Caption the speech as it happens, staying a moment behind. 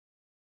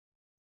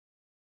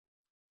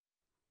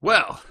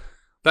Well,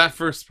 that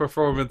first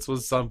performance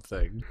was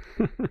something.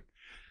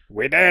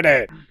 We did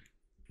it!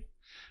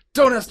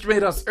 Don't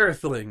estimate us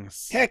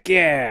Earthlings. Heck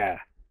yeah!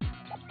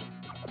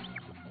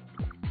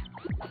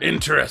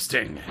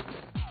 Interesting.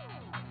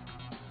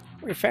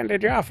 We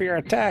fended you off your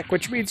attack,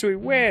 which means we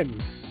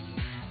win.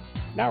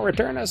 Now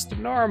return us to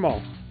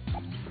normal.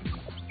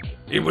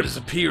 It would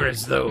appear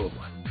as though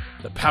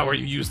the power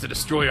you use to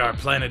destroy our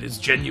planet is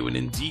genuine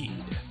indeed.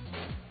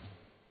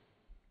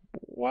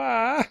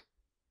 What?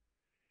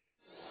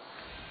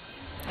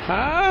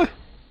 Huh?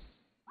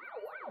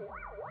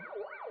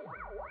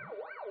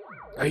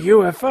 A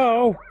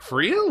UFO? For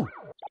real?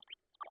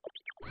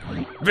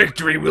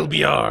 Victory will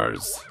be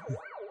ours.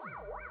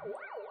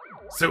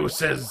 So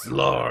says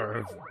Lar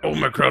of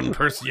Omicron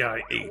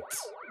Persei 8.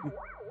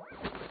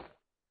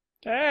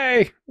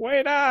 Hey,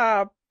 wait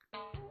up!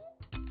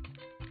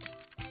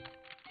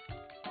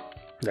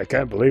 I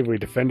can't believe we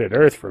defended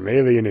Earth from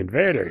alien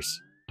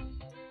invaders.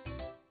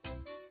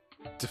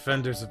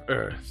 Defenders of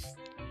Earth.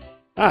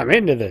 I'm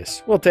into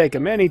this. We'll take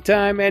them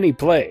anytime, any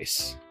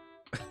place.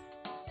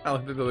 I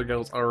like that the other guy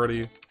was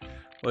already,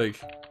 like,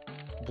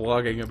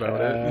 blogging about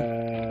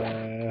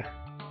it.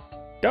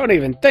 Don't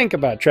even think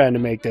about trying to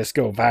make this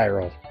go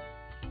viral.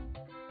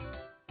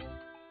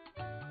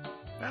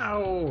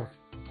 Ow!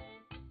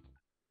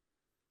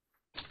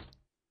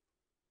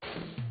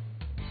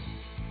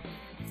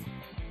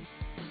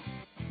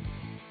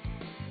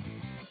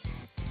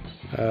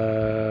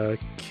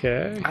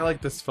 Okay. I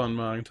like this fun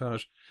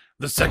montage.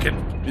 The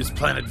second is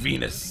planet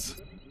Venus.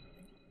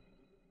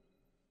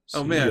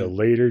 Oh, See man. you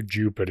later,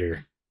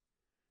 Jupiter.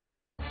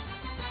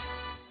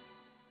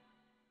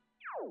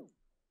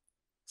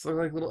 So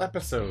they're like little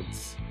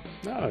episodes.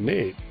 Oh,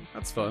 neat.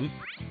 That's fun.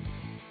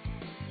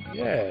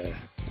 Yeah.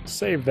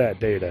 Save that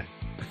data.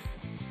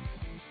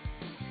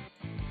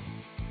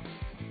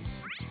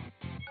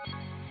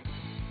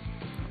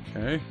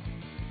 Okay.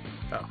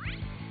 Oh,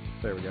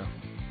 there we go.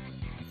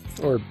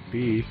 Or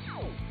B.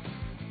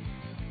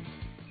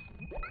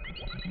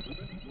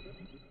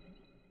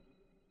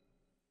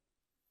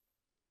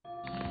 I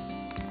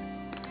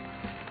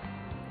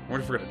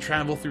wonder if we're gonna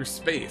travel through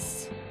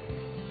space.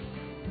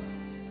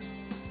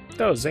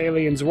 Those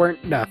aliens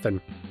weren't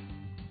nothing.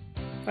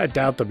 I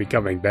doubt they'll be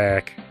coming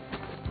back.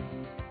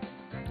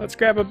 Let's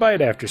grab a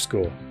bite after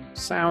school.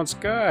 Sounds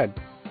good.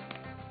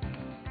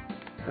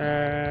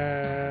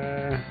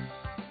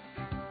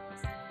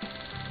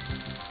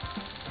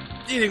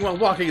 Eating while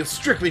walking is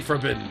strictly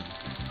forbidden.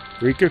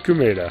 Rika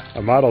Kumeda,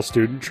 a model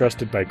student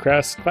trusted by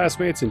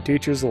classmates and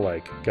teachers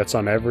alike, gets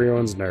on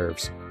everyone's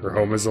nerves. Her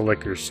home is a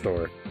liquor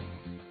store.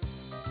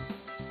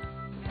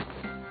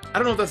 I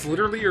don't know if that's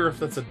literally or if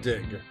that's a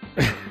dig.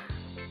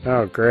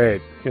 Oh,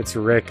 great. It's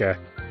Rika.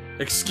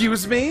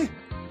 Excuse me?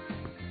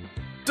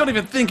 Don't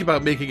even think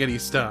about making any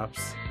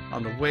stops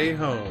on the way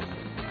home.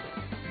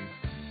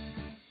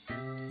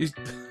 You...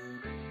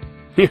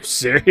 You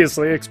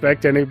seriously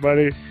expect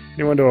anyone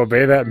to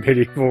obey that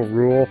medieval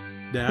rule?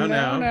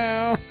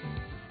 Now.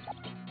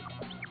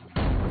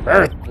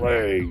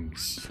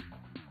 Earthlings!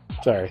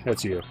 Sorry,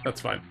 that's you.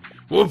 That's fine.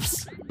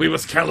 Whoops! We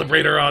must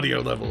calibrate our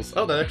audio levels.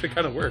 Oh, that actually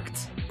kind of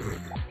worked.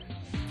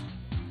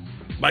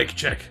 Mic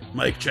check.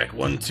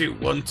 1 2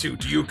 1 2.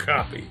 Do you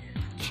copy?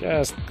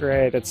 Just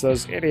great. It's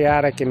those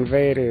idiotic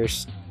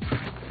invaders.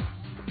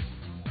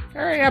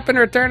 Hurry up and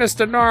return us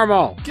to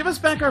normal. Give us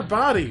back our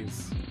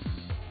bodies.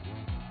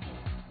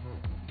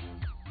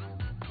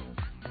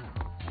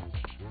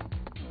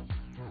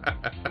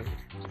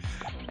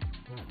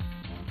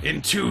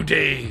 In 2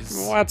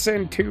 days. What's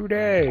in 2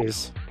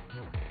 days?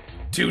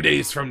 2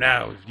 days from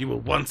now, you will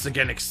once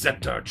again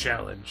accept our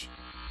challenge.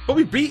 But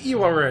we beat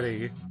you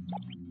already.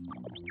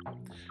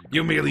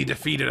 You merely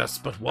defeated us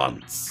but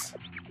once.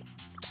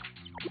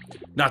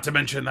 Not to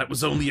mention that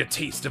was only a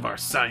taste of our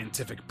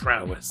scientific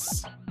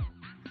prowess.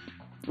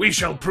 We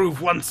shall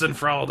prove once and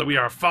for all that we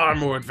are far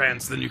more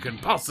advanced than you can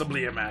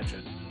possibly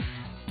imagine.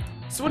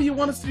 So what do you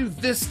want us to do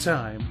this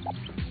time?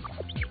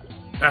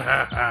 Ha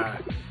ha ha.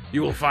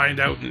 You will find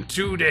out in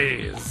 2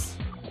 days.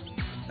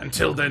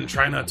 Until then,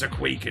 try not to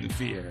quake in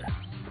fear.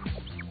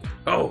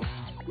 Oh,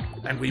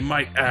 and we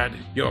might add,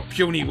 your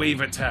puny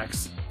wave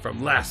attacks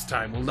from last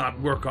time will not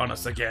work on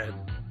us again.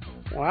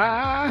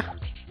 What?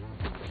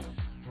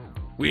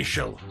 We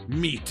shall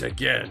meet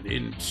again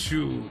in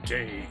 2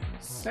 days.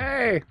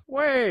 Hey,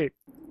 wait!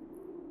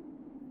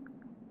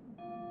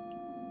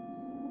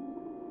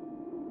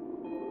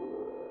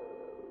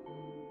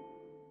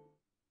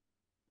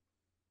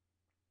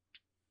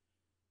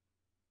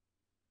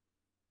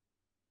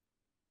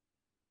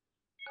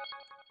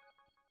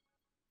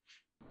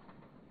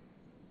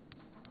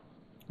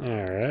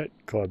 Alright,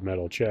 Club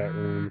Metal chat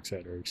room,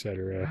 etc.,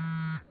 etc.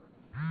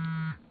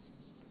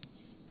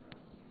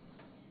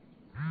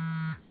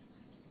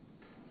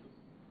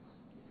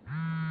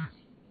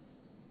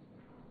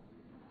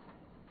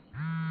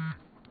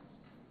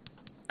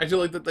 I do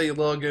like that they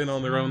log in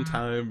on their own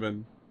time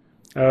and,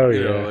 Oh, you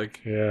yeah. know, like,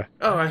 yeah.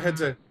 oh, I had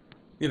to,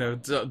 you know,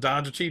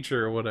 dodge a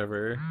teacher or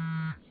whatever.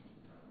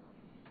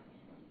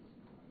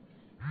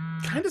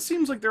 kind of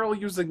seems like they're all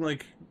using,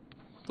 like,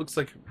 looks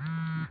like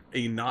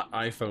a not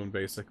iPhone,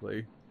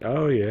 basically.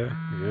 Oh, yeah,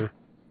 yeah.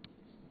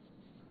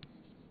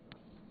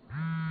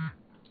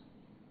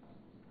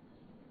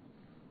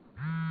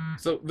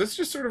 So this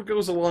just sort of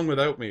goes along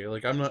without me.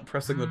 Like, I'm not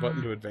pressing the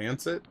button to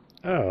advance it.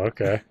 Oh,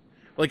 okay.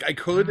 Like, I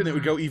could, and it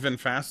would go even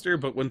faster,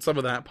 but when some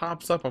of that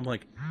pops up, I'm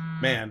like,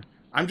 man,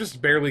 I'm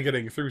just barely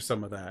getting through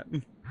some of that.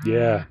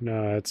 Yeah,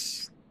 no,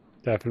 it's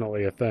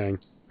definitely a thing.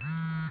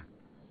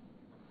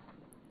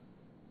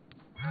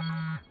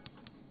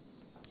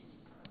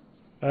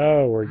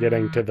 Oh, we're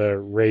getting to the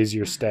raise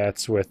your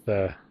stats with,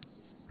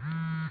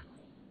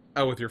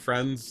 Oh, with your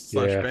friends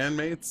slash yeah.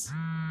 bandmates?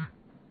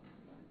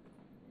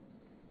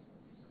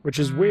 Which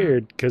is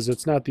weird, because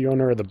it's not the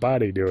owner of the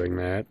body doing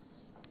that.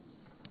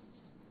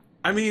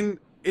 I mean,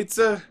 it's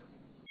a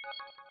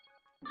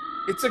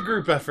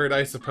group effort,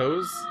 I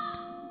suppose.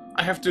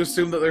 I have to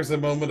assume that there's a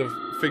moment of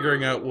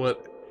figuring out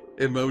what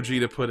emoji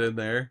to put in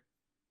there.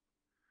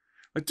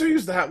 Like, don't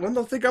use that one,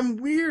 they'll think I'm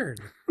weird.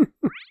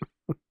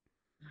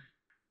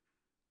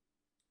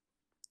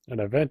 An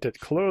event at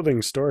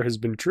clothing store has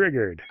been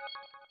triggered.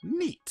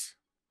 Neat.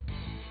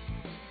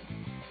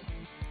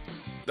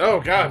 Oh,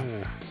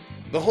 God.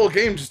 The whole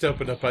game just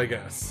opened up, I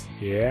guess.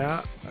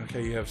 Yeah.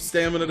 Okay, you have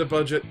stamina to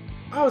budget.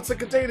 Oh, it's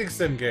like a dating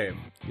sim game.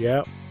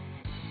 Yep.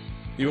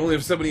 You only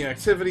have so many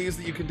activities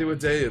that you can do a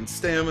day, and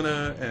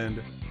stamina,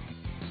 and...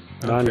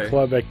 Okay.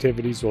 Non-club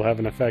activities will have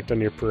an effect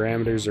on your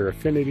parameters or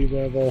affinity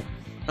level.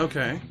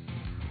 Okay.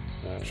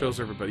 Shows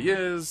where everybody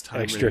is.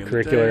 Time rating in the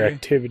Extracurricular day.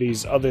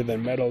 activities other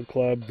than Metal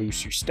Club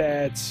boost your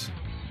stats.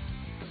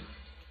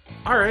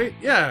 All right,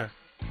 yeah.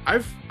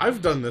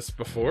 I've done this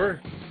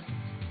before.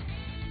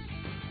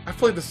 I've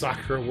played the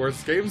Soccer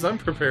Awards games. I'm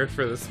prepared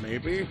for this,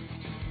 maybe.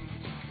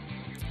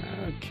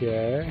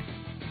 Okay.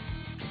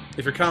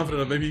 If you're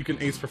confident, maybe you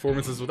can ace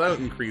performances without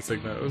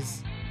increasing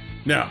those.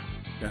 No.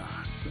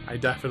 I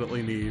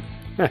definitely need.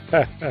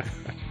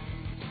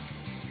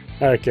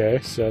 Okay,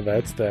 so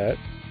that's that.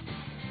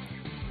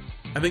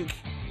 I think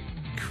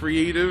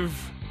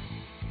creative,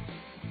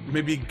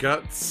 maybe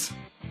guts.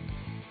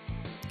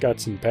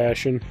 Guts and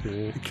passion.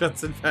 Yeah.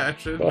 Guts and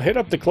passion. Well, hit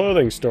up the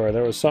clothing store.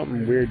 There was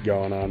something weird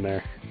going on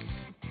there.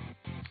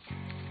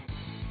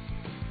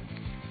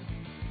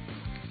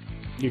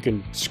 You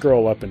can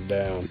scroll up and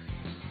down.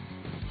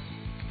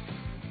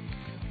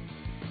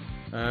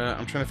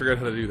 I'm trying to figure out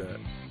how to do that,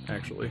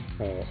 actually.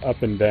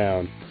 Up and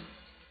down.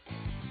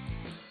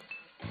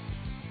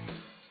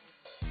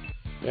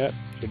 Yep,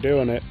 you're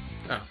doing it.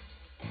 Oh.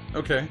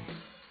 Okay.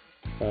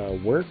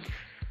 Work.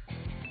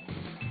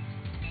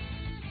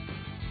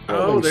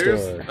 Oh, Clothing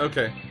there's... store.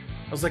 Okay.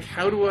 I was like,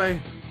 how do I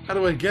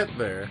get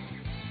there?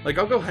 Like,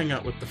 I'll go hang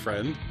out with the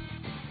friend.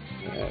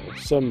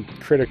 Some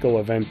critical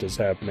event is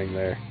happening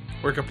there.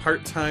 Work a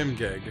part-time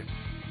gig.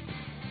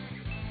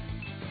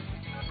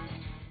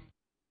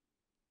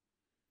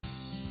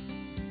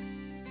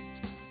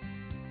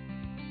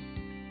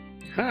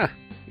 Huh.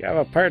 You have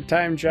a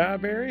part-time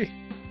job, Harry?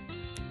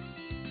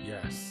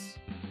 Yes.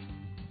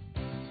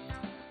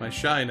 My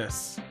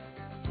shyness.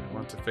 I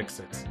want to fix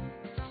it.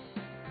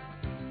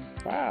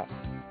 Wow.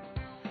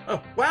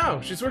 Oh,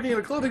 wow! She's working at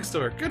a clothing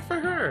store. Good for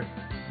her!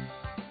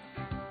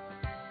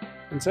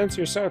 And since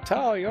you're so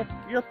tall,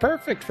 you're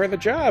perfect for the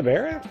job,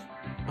 Harry.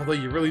 Although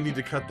you really need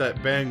to cut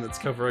that bang that's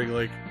covering,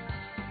 like,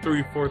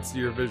 3/4 of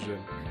your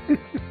vision.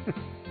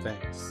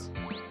 Thanks.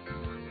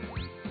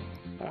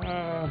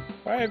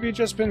 Why have you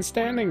just been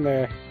standing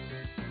there?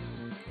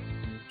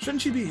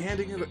 Shouldn't she be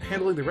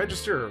handling the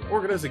register or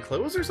organizing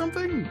clothes or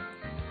something?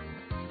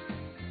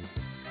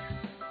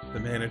 The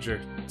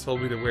manager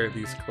told me to wear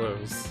these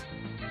clothes.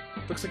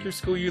 Looks like your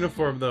school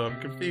uniform, though.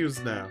 I'm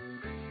confused now.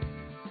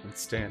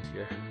 Let's stand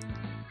here.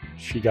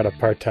 She got a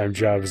part-time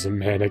job as a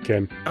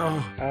mannequin.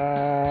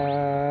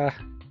 Oh.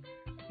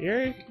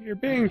 You're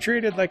being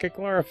treated like a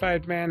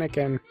glorified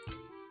mannequin.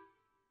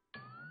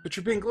 But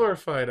you're being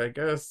glorified, I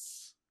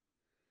guess.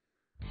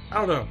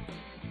 I don't know.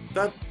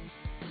 That...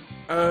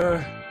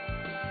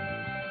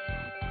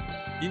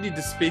 You need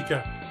to speak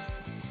up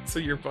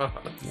to your boss.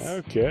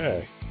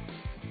 Okay.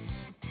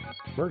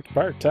 Worked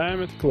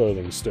part-time at the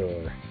clothing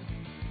store.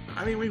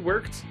 I mean, we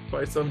worked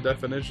by some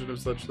definition of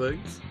such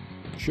things.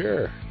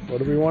 Sure. What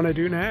do we want to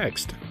do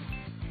next?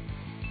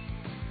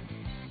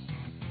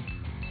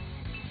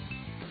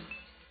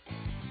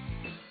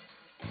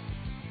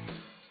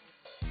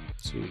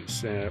 Let's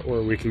see,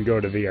 or we can go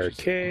to the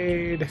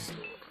arcade.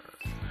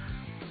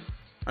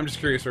 I'm just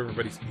curious where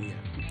everybody's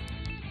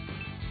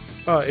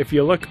at. If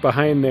you look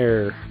behind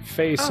their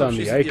face on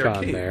she's the at the icon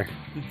arcade. there,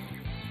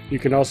 you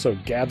can also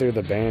gather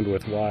the band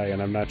with Y,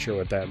 and I'm not sure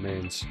what that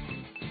means.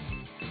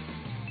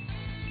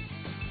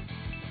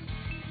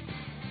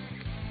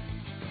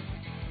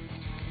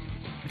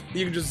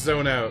 You can just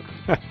zone out.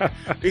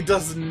 It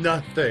does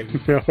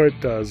nothing. No,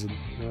 it doesn't.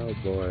 Oh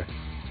boy.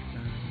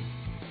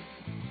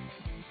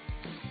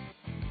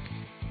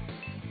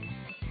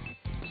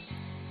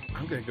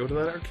 I'm gonna go to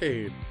that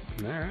arcade.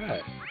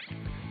 Alright.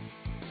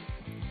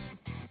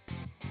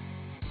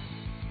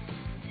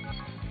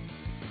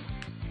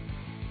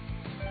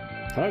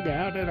 Hung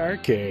out at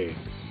arcade.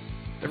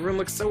 Everyone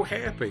looks so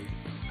happy.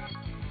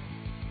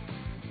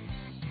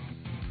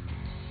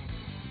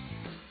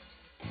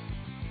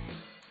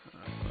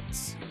 Let's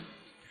see.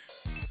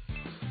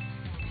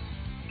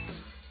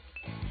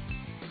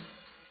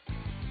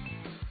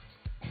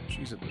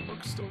 She's at the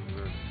bookstore.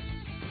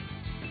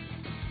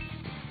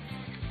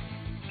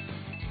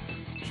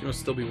 She must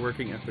still be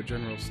working at the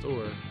general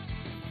store.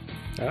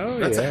 Oh,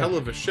 That's yeah. a hell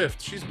of a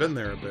shift. She's been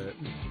there a bit.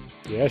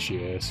 Yeah, she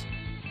is.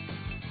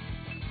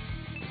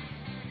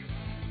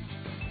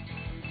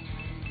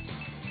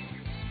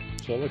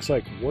 So it looks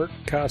like work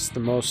costs the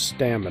most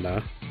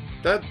stamina.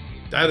 That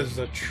is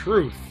the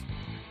truth.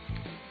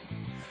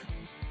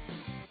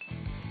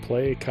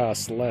 Play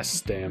costs less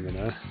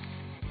stamina.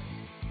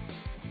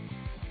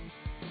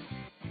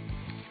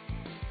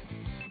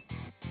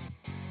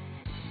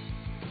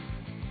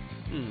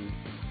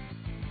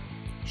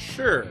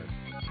 Sure.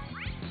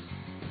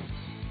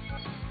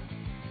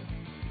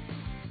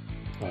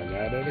 Hung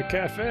out at a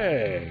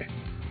cafe.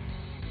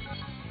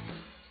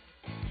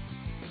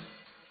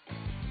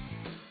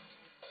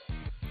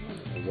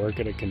 Work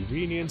at a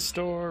convenience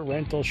store,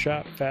 rental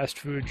shop, fast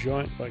food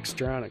joint,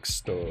 electronics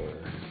store.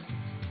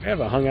 I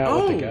haven't hung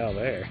out with the gal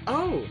there.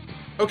 Oh!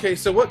 Okay,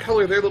 so what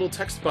color their little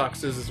text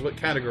box is what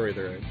category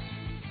they're in.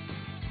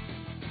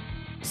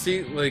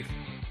 See, like...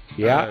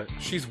 Yeah.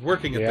 She's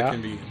working at the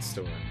convenience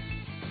store.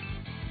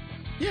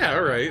 Yeah,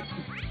 alright.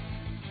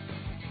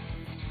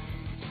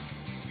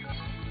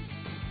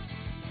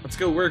 Let's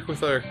go work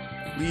with our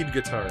lead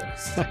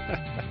guitarist.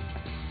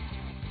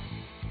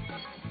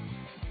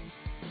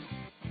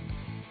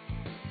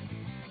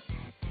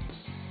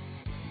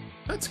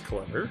 That's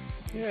clever.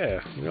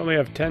 Yeah, we only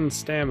have 10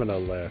 stamina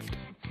left.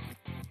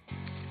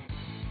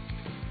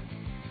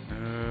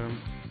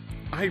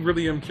 I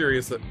really am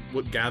curious at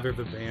what Gather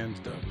the Band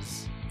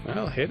does.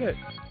 Well, hit it.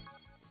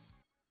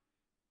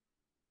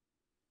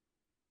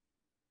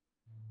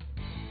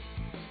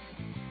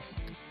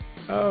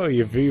 Oh,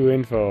 you view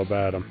info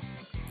about them.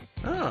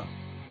 Oh,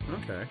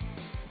 okay.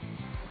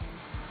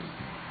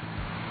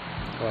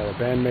 While the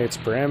bandmates'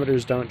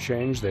 parameters don't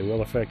change, they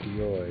will affect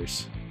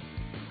yours.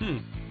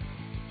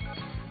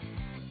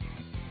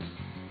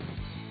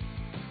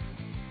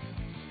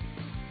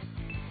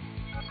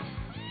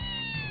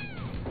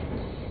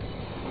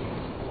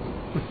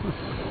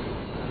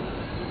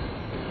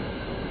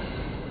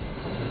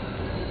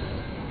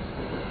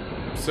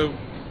 So,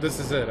 this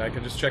is it. I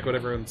can just check what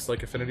everyone's,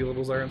 like, affinity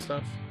levels are and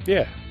stuff?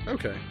 Yeah,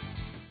 Okay.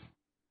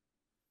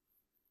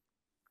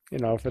 you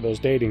know, for those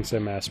dating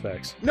sim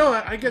aspects. No,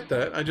 I get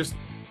that.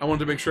 I wanted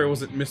to make sure I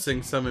wasn't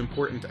missing some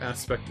important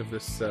aspect of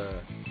this,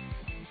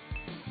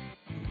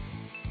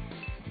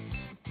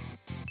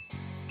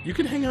 You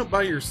can hang out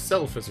by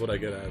yourself is what I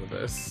get out of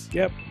this.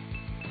 Yep.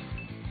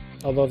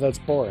 Although that's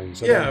boring,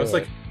 so Yeah, don't I was do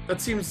like, it.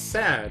 that seems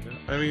sad.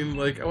 I mean,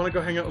 like, I want to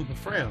go hang out with my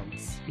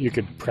friends. You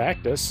could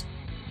practice.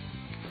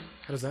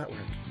 How does that work?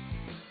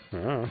 I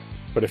don't know.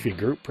 But if you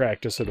group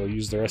practice, it'll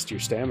use the rest of your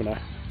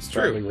stamina. It's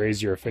Probably true.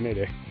 raise your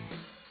affinity.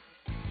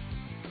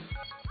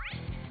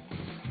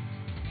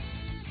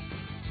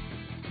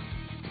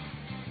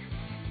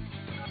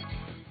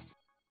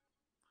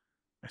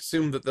 I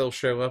assume that they'll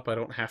show up. I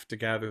don't have to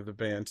gather the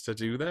band to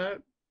do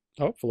that.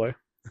 Hopefully.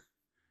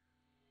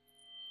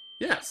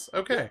 Yes,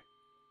 okay.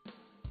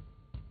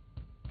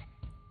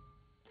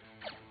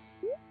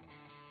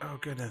 Oh,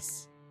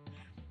 goodness.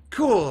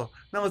 Cool!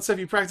 Now let's have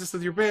you practice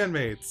with your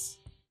bandmates.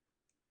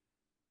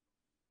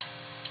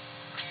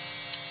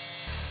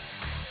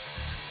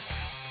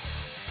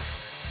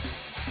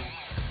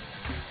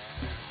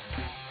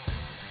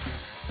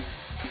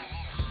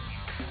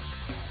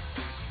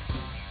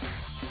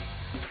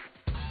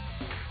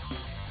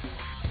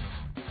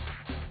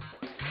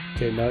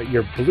 Okay, now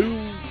your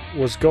blue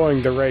was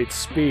going the right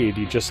speed.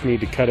 You just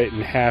need to cut it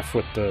in half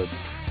with the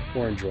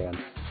orange one.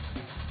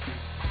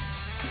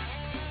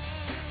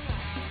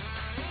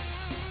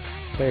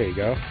 There you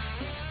go.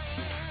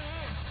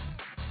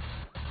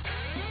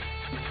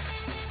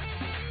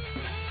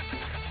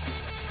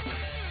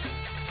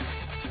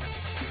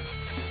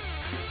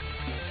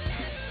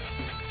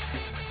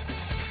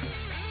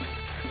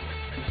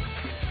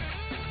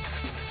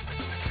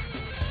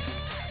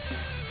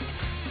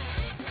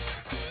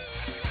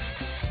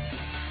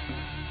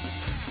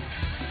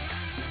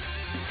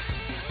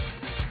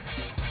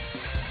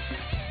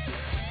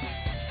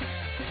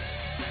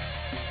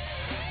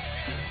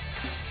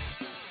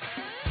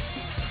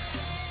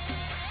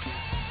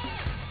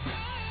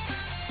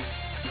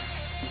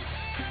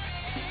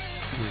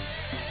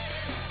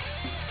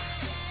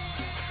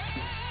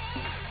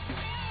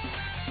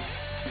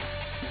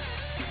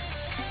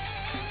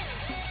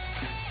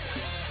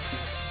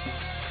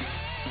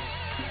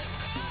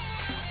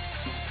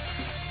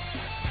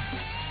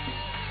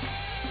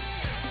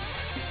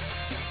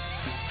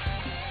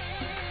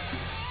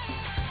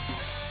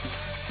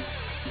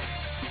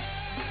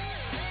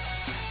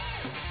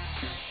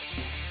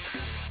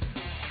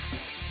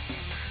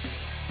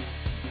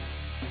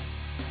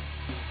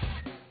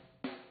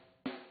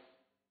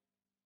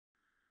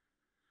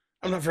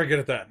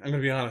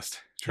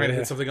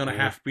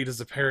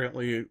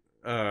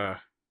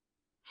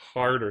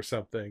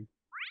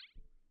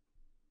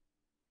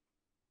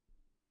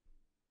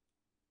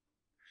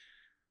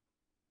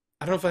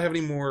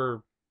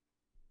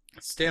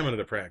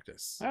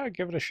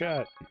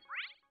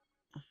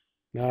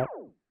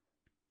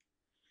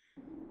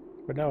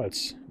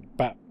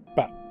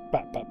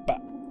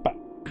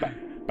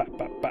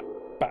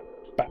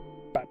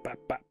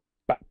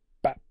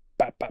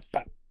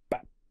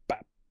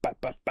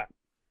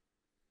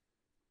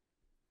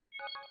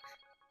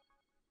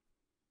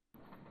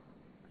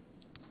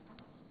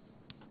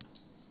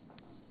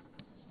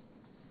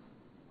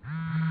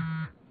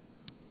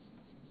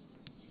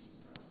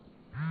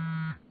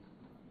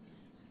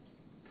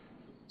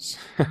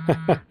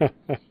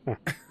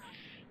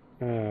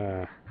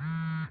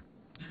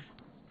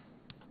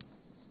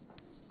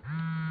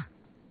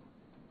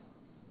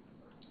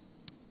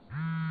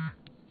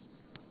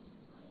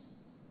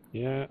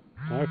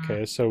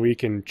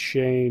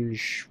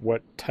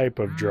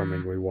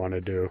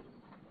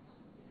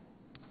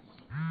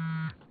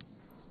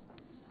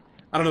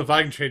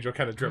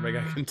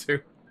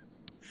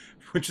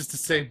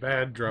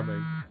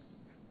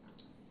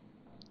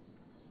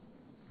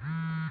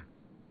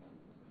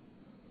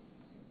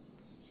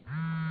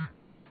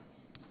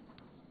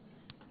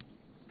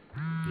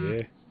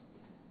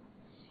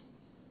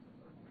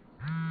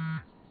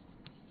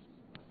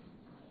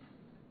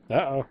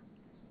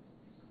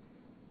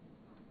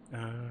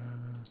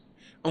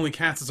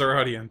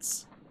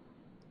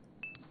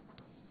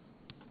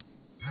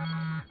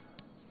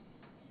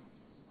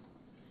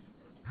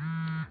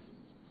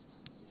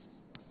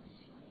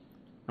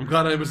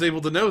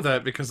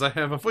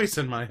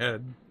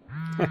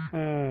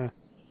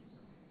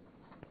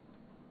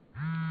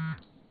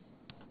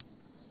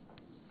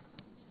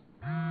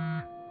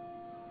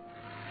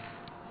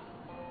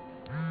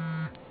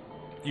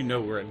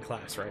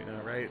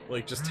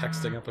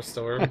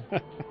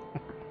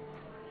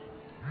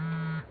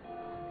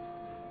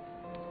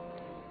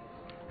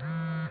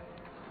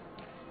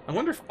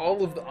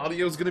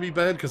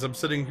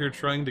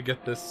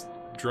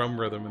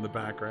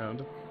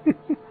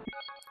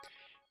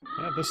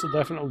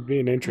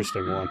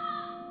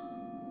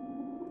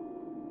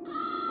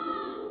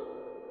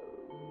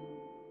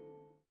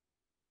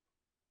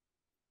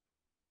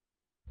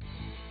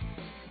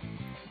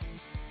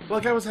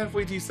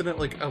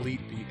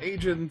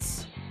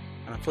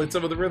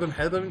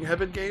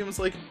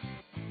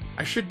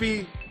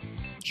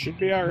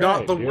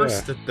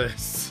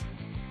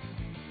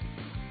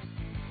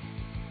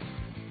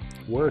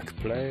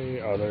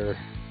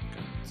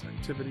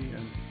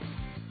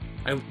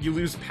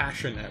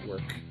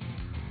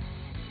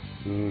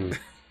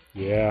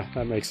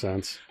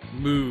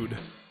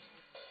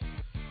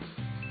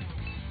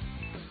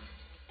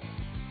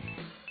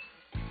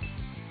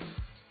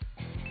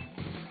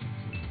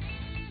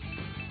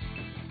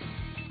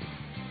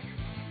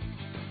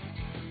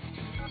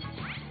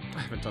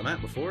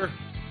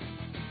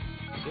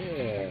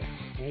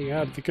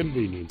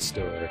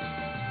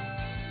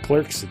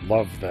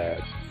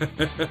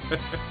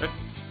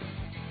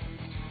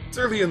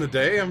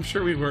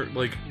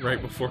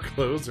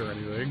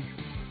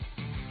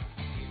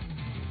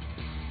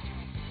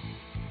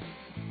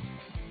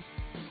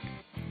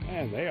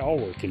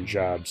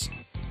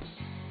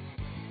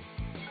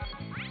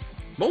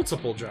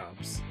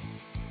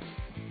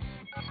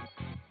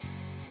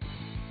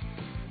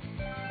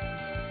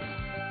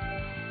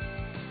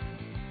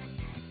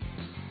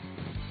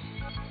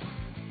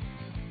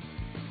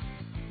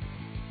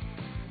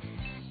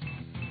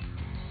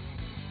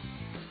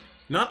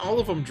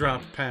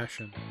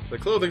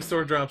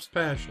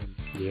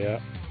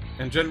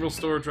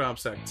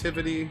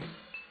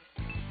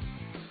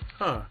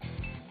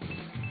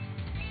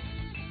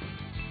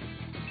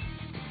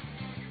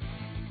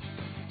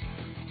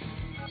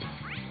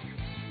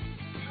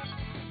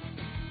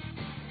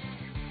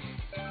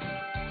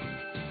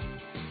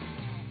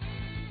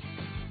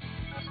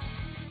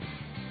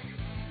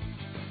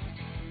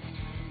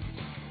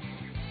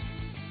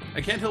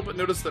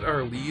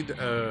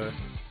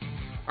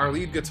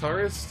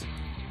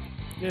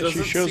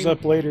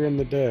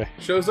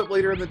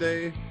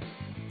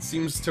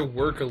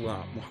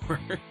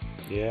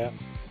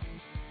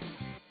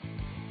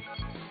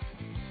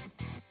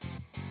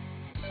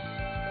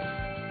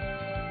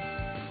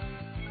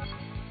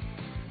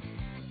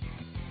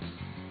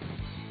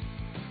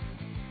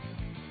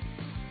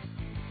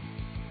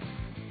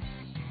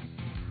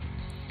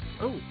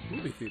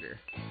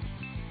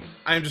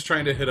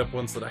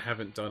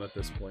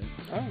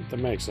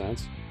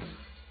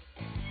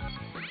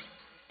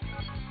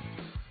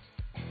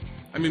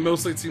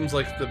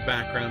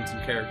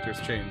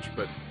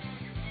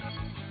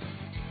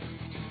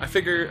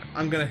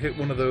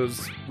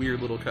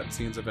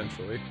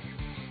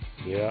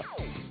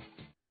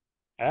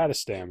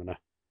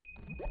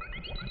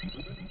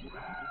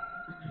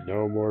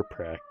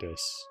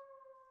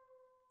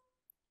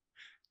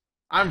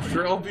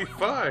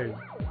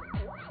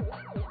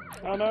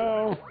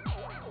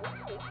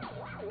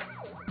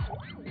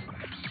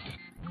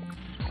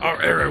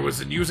 Our error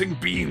was in using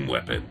beam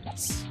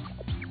weapons.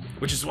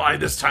 Which is why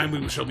this time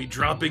we shall be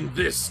dropping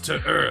this to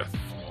Earth.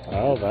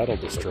 Oh, that'll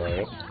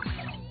destroy it.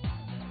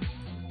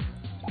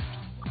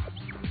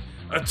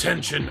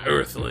 Attention,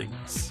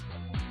 Earthlings.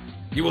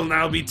 You will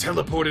now be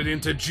teleported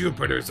into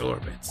Jupiter's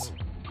orbit.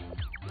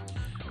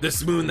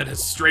 This moon that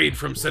has strayed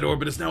from said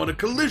orbit is now on a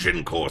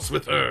collision course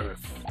with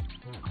Earth.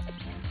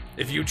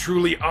 If you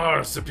truly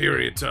are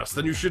superior to us,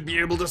 then you should be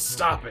able to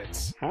stop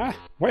it. Huh?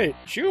 Wait,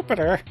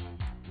 Jupiter?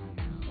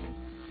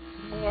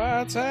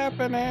 What's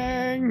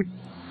happening?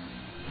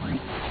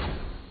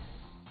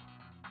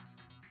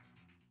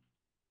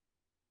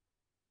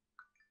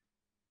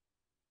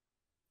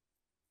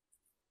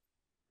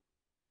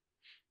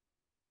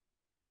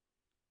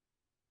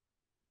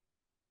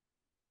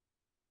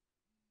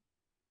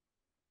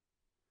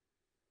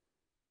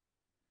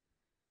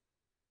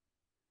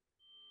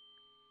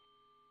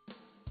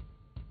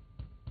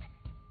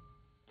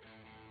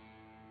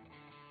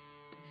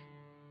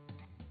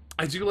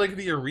 I do like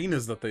the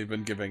arenas that they've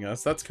been giving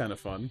us. That's kind of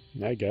fun.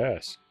 I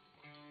guess.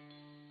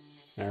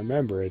 Now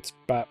remember, it's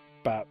bop,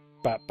 bop,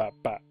 bop, bop,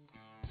 bop.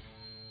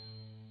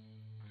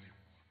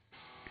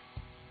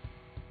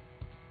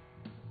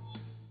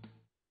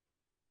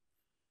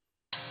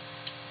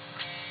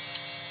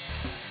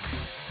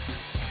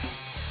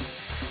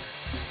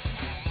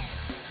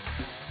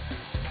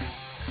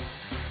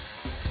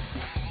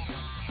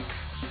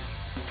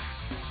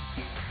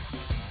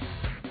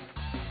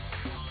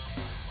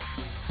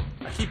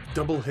 I keep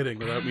double hitting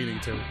without meaning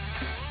to.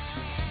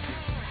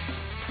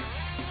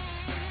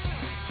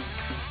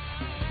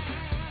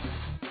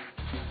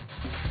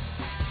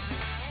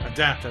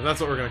 Adaptive, that's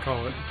what we're gonna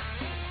call it.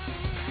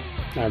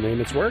 I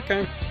mean, it's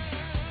working.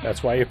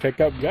 That's why you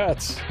pick up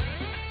guts.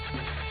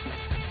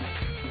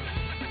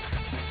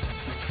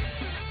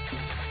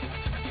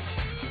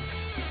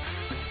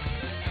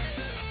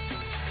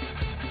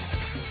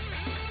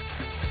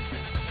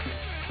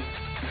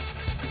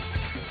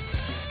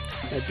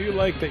 I do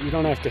like that you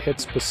don't have to hit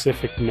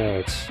specific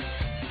notes.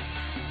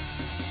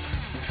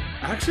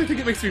 I actually think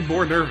it makes me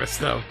more nervous,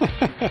 though.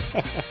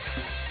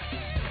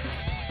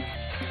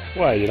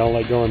 Why, you don't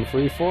like going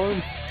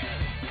freeform?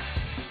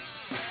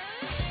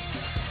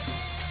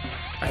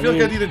 I feel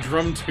like I need a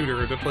drum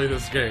tutor to play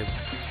this game.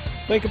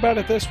 Think about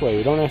it this way,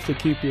 you don't have to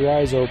keep your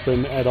eyes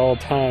open at all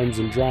times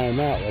and dry them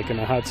out like in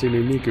a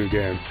Hatsune Miku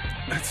game.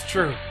 That's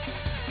true.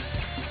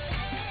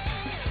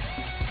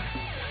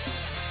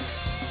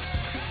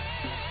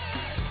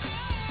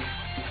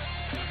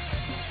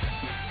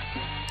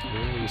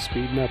 Well, you're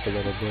speeding up a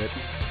little bit.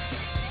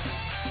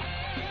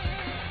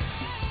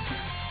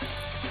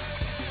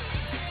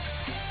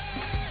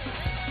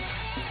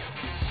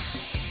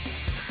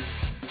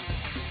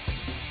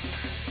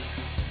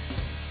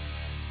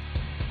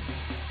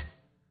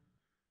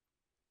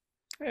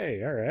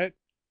 Hey, alright.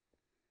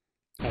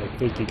 I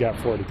think you got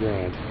 40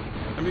 grand.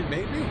 I mean,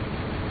 maybe.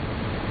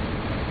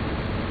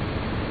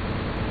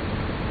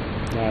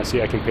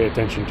 See, I can pay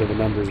attention to the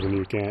numbers when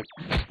you can't.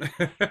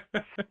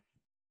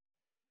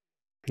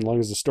 As long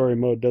as the story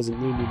mode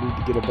doesn't mean you need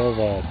to get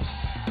above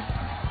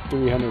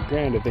 300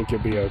 grand, I think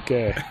you'll be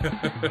okay.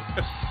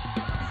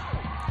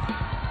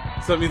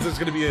 So that means there's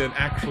going to be an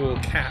actual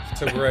cap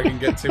to where I can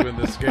get to in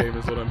this game,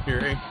 is what I'm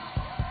hearing.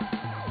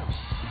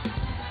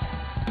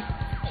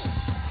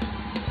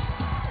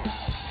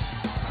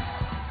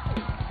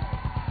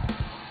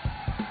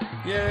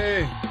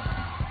 Yay!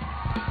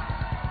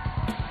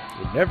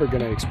 You're never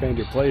going to expand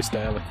your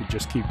playstyle if you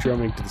just keep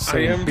drumming to the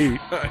same beat.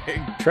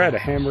 Trying. Try to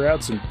hammer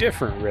out some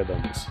different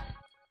rhythms.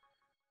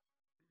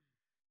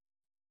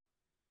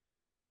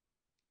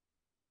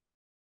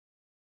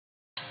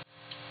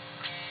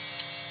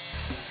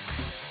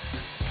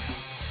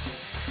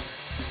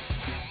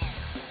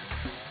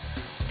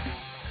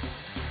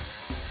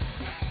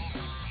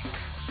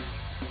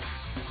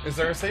 Is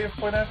there a save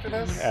point after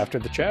this? After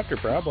the chapter,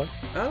 probably.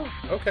 Oh,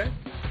 okay.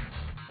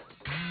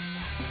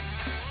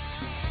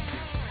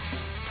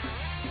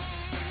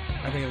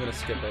 I think I'm gonna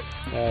skip it.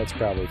 That's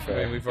probably I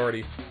fair. mean,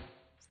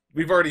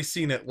 we've already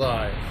seen it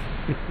live.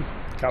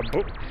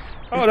 Kaboom.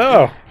 Oh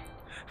no!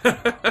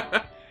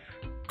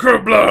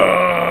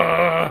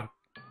 Kerblah!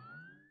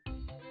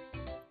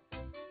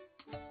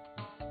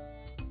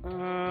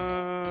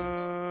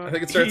 I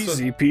think it starts with-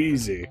 easy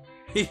peasy.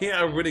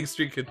 Yeah, our winning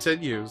streak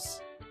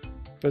continues.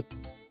 But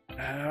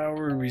how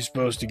are we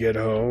supposed to get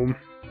home?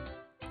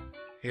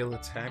 Hail a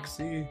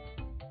taxi?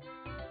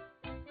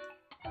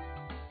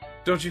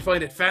 Don't you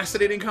find it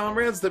fascinating,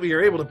 comrades, that we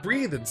are able to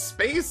breathe in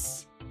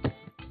space?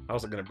 I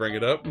wasn't going to bring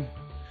it up.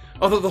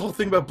 Although the whole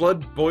thing about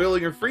blood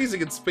boiling or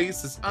freezing in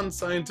space is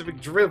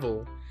unscientific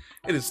drivel.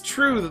 It is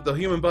true that the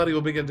human body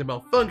will begin to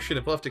malfunction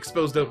if left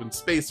exposed to open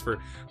space for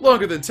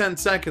longer than 10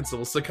 seconds and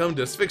will succumb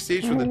to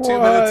asphyxiation within 2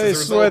 minutes as a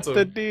result sweat of...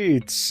 the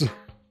deets?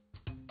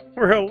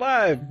 We're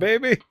alive,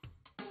 baby!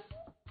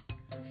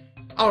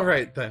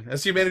 Alright then,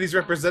 as humanity's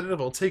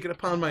representative, I'll take it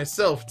upon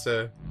myself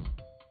to...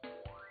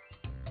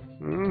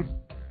 Hmm?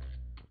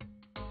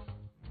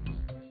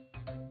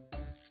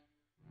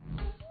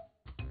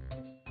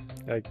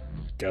 I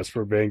guess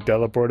we're being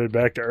teleported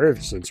back to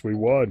Earth since we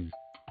won.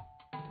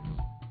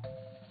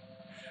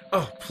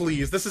 Oh,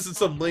 please, this isn't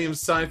some lame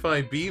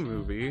sci-fi B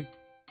movie.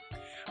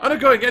 I'm not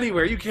going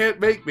anywhere, you can't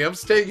make me. I'm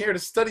staying here to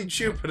study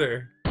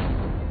Jupiter.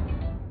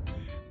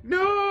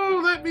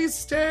 No, let me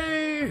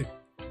stay!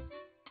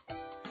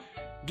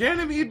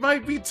 Ganymede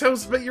might be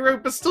toast, but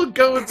Europa's still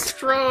going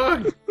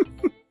strong!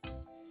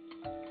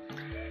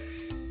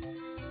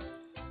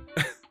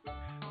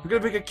 I'm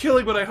gonna make a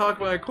killing when I hawk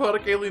my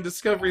aquatic alien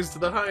discoveries to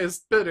the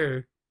highest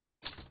bidder.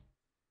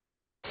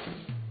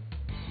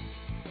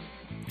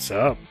 What's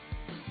up?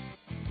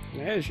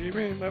 Yeah, she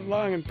may live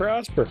long and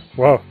prosper.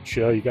 Whoa,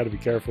 chill, you gotta be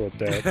careful with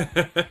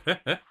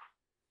that.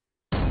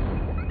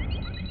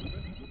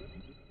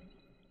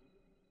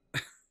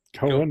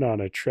 Going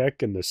on a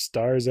trek in the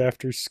stars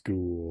after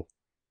school.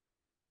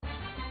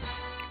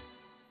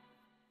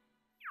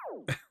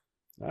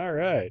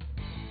 Alright.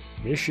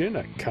 Mission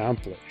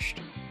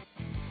accomplished.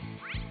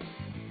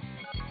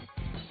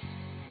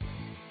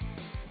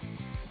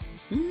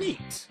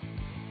 Neat.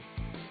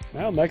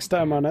 Well, next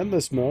time on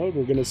Endless Mode,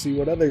 we're gonna see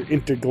what other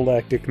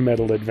intergalactic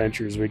metal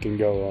adventures we can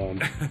go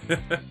on.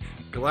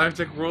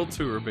 Galactic World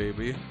Tour,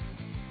 baby.